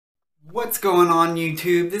What's going on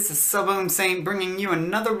YouTube? This is Subhome Saint bringing you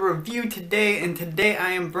another review today, and today I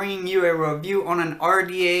am bringing you a review on an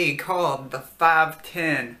RDA called the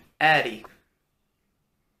 510 Atty.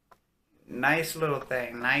 Nice little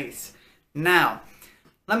thing, nice. Now,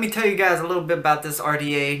 let me tell you guys a little bit about this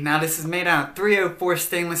RDA. Now this is made out of 304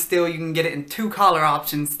 stainless steel. You can get it in two color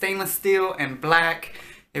options, stainless steel and black.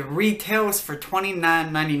 It retails for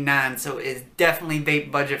 $29.99, so it's definitely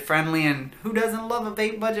vape budget friendly, and who doesn't love a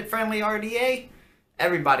vape budget friendly RDA?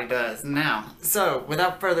 Everybody does now. So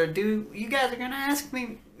without further ado, you guys are gonna ask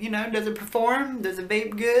me, does it perform? Does it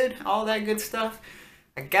vape good? All that good stuff.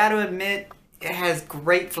 I gotta admit, it has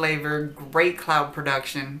great flavor, great cloud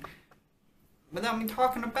production. Without me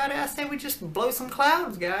talking about it, I say we just blow some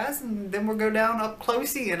clouds, guys, and then we'll go down up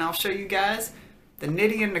closey and I'll show you guys the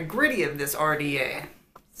nitty and the gritty of this RDA.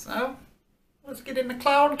 So, let's get in the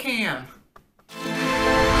cloud cam.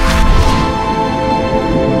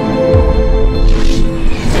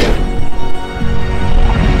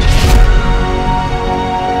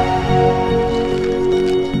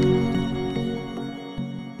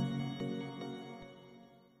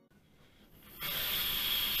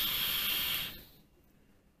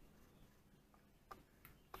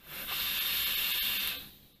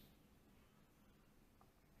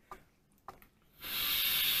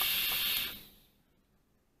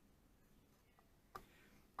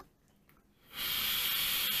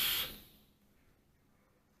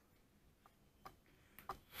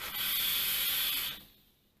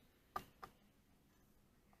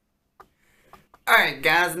 Alright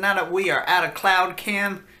guys, now that we are out of cloud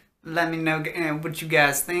cam, let me know what you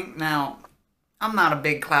guys think. Now, I'm not a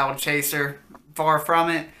big cloud chaser, far from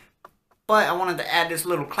it, but I wanted to add this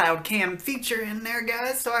little cloud cam feature in there,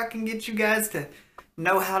 guys, so I can get you guys to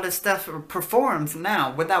know how this stuff performs.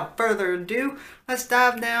 Now, without further ado, let's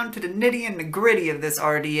dive down to the nitty and the gritty of this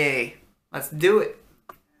RDA. Let's do it.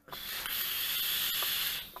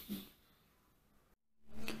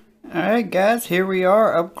 Alright guys, here we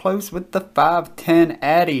are up close with the 510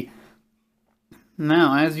 Atty.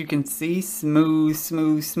 Now, as you can see, smooth,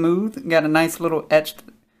 smooth, smooth. Got a nice little etched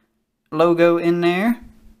logo in there.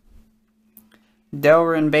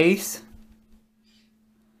 Delrin base.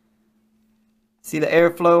 See the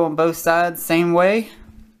airflow on both sides, same way.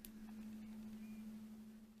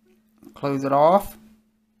 Close it off.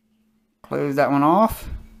 Close that one off.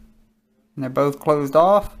 And they're both closed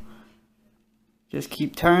off. Just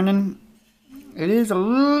keep turning. It is a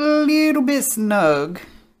little bit snug.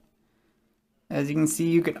 As you can see,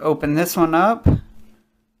 you can open this one up.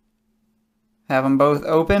 Have them both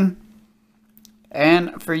open.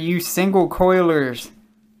 And for you single coilers,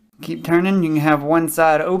 keep turning. You can have one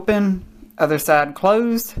side open, other side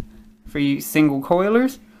closed. For you single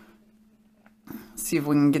coilers. Let's see if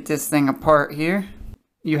we can get this thing apart here.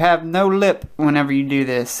 You have no lip whenever you do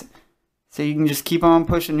this. So you can just keep on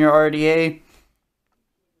pushing your RDA.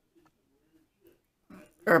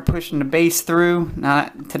 Or pushing the base through.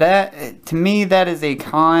 Now, to me, that is a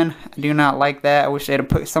con. I do not like that. I wish they had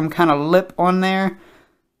put some kind of lip on there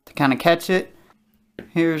to kind of catch it.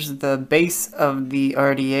 Here's the base of the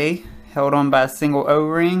RDA, held on by a single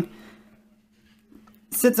O-ring.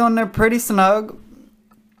 Sits on there pretty snug.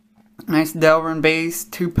 Nice Delrin base,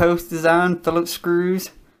 2-post design, Phillips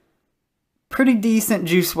screws. Pretty decent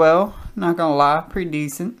juice well, not gonna lie, pretty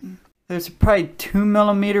decent. There's probably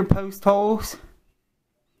 2mm post holes.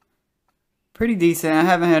 Pretty decent. I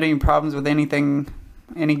haven't had any problems with anything,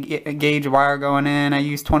 any gauge wire going in. I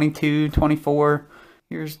use 22, 24.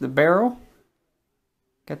 Here's the barrel.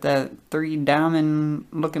 Got that 3 diamond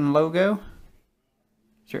looking logo.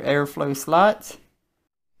 It's your airflow slots.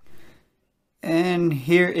 And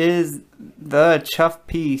here is the chuff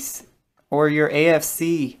piece, or your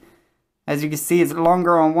AFC. As you can see, it's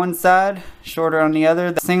longer on one side, shorter on the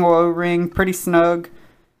other. The single O-ring, pretty snug.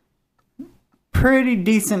 Pretty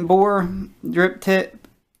decent bore, drip tip.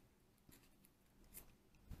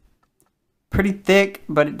 Pretty thick,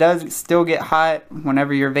 but it does still get hot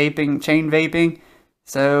whenever you're vaping, chain vaping.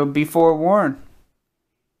 So be forewarned.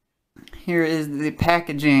 Here is the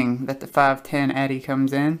packaging that the 510 Atty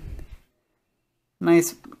comes in.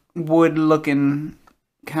 Nice wood looking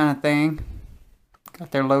kind of thing. Got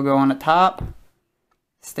their logo on the top.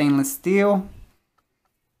 Stainless steel.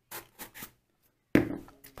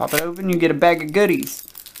 Pop it open, you get a bag of goodies.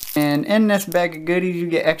 And in this bag of goodies, you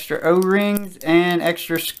get extra O-rings and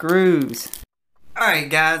extra screws. Alright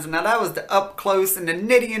guys, now that was the up close and the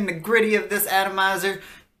nitty and the gritty of this atomizer.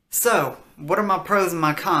 So, what are my pros and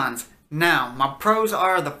my cons? Now, my pros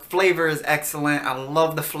are the flavor is excellent. I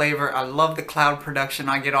love the flavor. I love the cloud production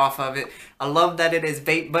I get off of it. I love that it is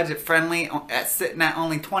vape budget friendly at sitting at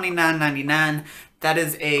only $29.99. That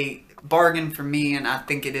is a bargain for me, and I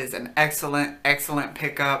think it is an excellent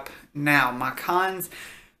pickup. Now, my cons.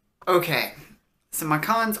 Okay, so my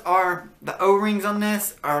cons are the O-rings on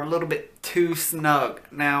this are a little bit too snug.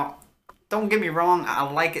 Now, don't get me wrong, I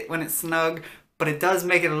like it when it's snug, but it does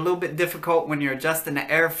make it a little bit difficult when you're adjusting the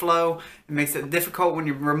airflow. It makes it difficult when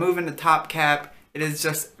you're removing the top cap. It is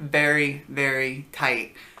just very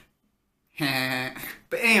tight.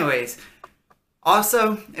 But anyways,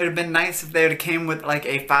 also, it would have been nice if they would have came with like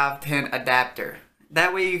a 510 adapter.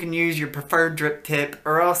 That way you can use your preferred drip tip,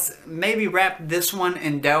 or else maybe wrap this one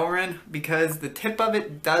in Delrin, because the tip of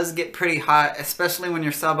it does get pretty hot, especially when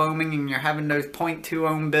you're sub-ohming and you're having those 0.2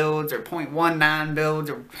 ohm builds or 0.19 builds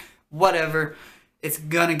or whatever. It's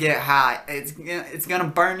gonna get hot. It's gonna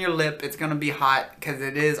burn your lip. It's gonna be hot because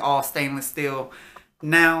it is all stainless steel.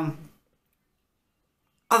 Now,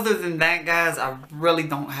 other than that, guys, I really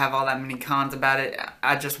don't have all that many cons about it.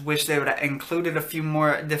 I just wish they would have included a few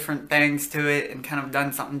more different things to it and kind of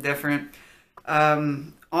done something different.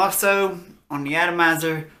 Also, on the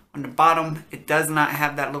atomizer, on the bottom, it does not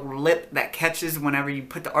have that little lip that catches whenever you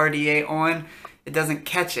put the RDA on. It doesn't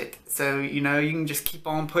catch it. So, you know, you can just keep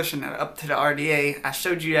on pushing it up to the RDA. I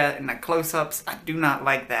showed you that in the close-ups. I do not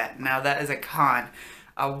like that. Now, that is a con.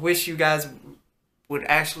 I wish you guys would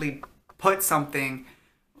actually put something,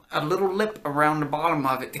 a little lip around the bottom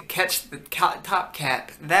of it to catch the top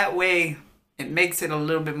cap. That way it makes it a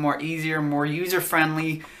little bit more easier, more user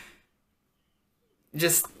friendly.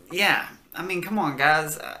 Just, yeah, I mean, come on,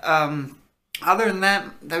 guys. Other than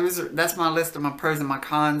that, that's my list of my pros and my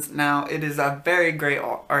cons. Now, it is a very great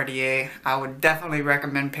RDA. I would definitely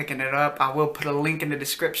recommend picking it up. I will put a link in the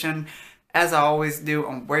description, as I always do,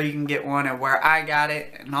 on where you can get one and where I got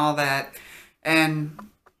it and all that. And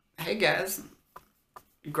hey, guys,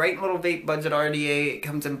 great little vape budget RDA. It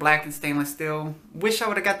comes in black and stainless steel. Wish I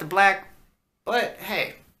would have got the black, but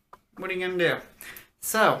hey, what are you gonna do?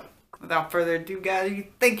 So, without further ado, guys,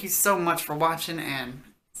 thank you so much for watching, and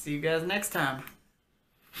see you guys next time.